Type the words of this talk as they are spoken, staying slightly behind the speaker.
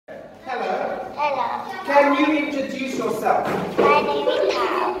Can you introduce yourself? My name is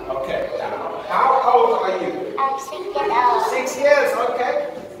Thao. Okay, Thao. How old are you? I'm 6 years old. 6 years, okay.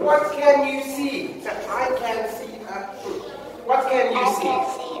 What can you see? So I can see a fruit. What can you see? I can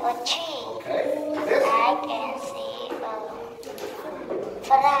see a tree. Okay. This? I can see a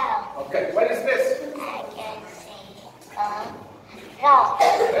flower. Okay. What is this? I can see a rock.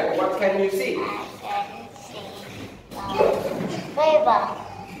 Okay. What can you see? I can see a river.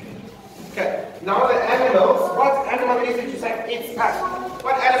 Okay. Now the animals. What animal is it? You say it's us.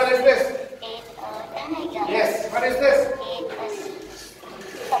 What animal is this? It's a tiger. Yes. What is this? It's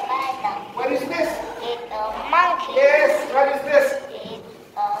a spider. What is this? It's a monkey. Yes. What is this? It's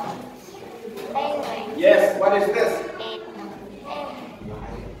a penguin. Yes. What is this? It's a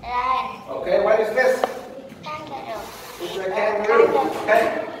lion. Okay. What is this? Kangaroo. It's a kangaroo. Okay.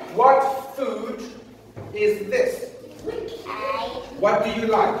 What food is this? What do you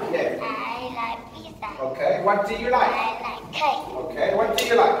like? Yeah. I like pizza. Okay. What do you like? I like cake. Okay. What do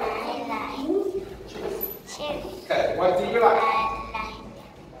you like? I like chili. Okay. What do you like? I like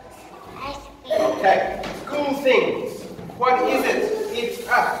ice cream. Okay. Cool things. What is it? It's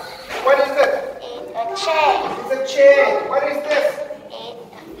a. What is it? It's a chair. It's a chair. What is this? It's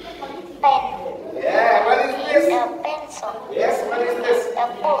a pen. Yeah. What is It's this? a pencil. Yes. What is this? It's a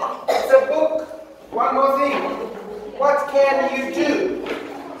book. It's a book. One more thing. What can you do?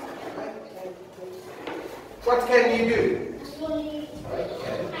 What can you do? I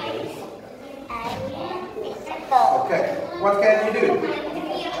can whistle. Okay. What can you do? I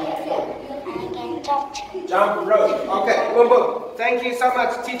can jump. Jump rope. Okay. Boom boom. Thank you so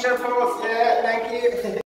much, teacher. For thank you.